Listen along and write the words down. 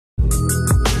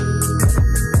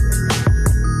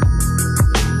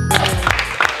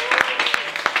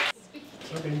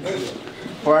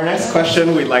our next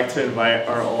question, we'd like to invite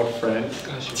our old friend,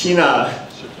 Tina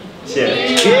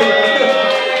Xie.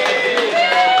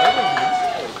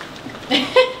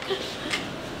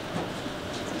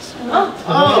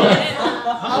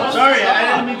 Sorry, I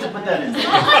didn't mean to put that in.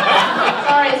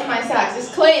 Sorry, it's my socks.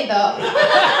 It's clean though.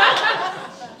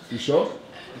 You sure?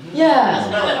 Yeah.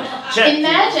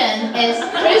 Imagine it's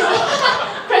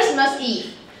Christmas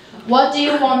Eve. What do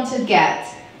you want to get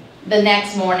the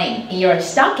next morning in your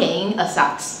stocking or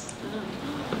socks?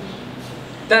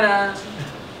 Ta-da!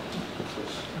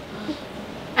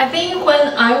 I think when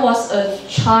I was a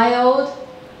child,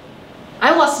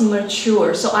 I was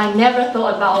mature, so I never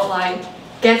thought about like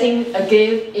getting a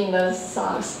gift in the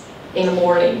socks in the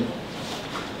morning.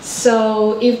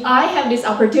 So if I have this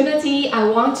opportunity, I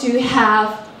want to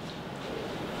have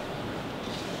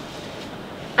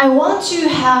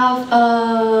a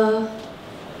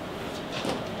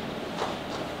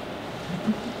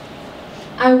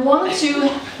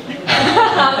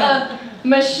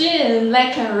machine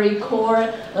that can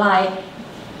record like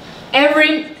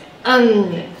every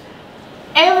minute.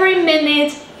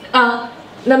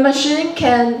 The machine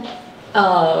can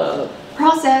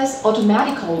process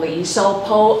automatically, so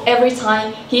Paul every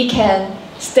time he can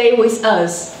stay with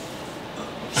us.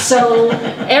 So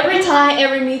every time,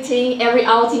 every meeting, every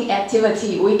outing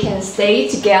activity, we can stay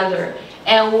together.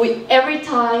 And every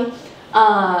time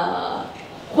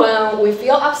when we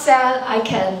feel upset, I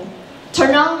can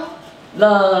turn on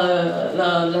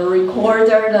the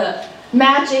recorder, the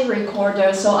magic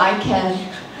recorder, so I can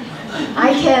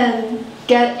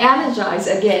get energized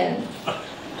again.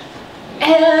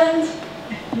 And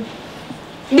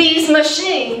these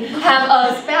machines have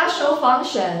a special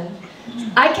function.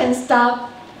 I can stop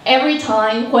every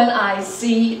time when I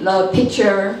see the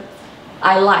picture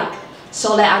I like,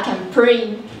 so that I can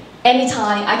print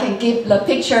anytime. I can give the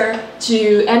picture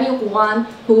to anyone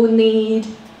who need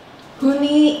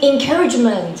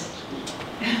encouragement.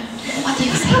 What do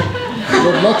you say?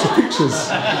 Lots of pictures.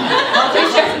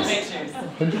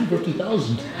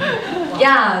 150,000.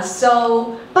 Yeah,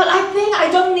 so, but I think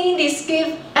I don't need this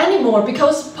gift anymore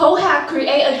because Paul had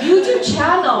created a YouTube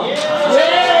channel.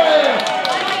 Yeah!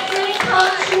 My dream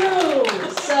come true.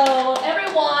 So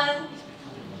everyone,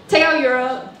 take out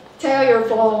your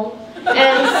phone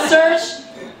and search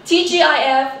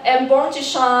TGIF and Born to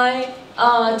Shine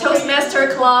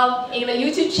Toastmaster Club in the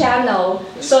YouTube channel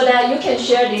so that you can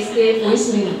share this gift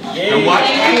with me. And watch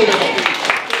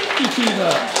Thank you.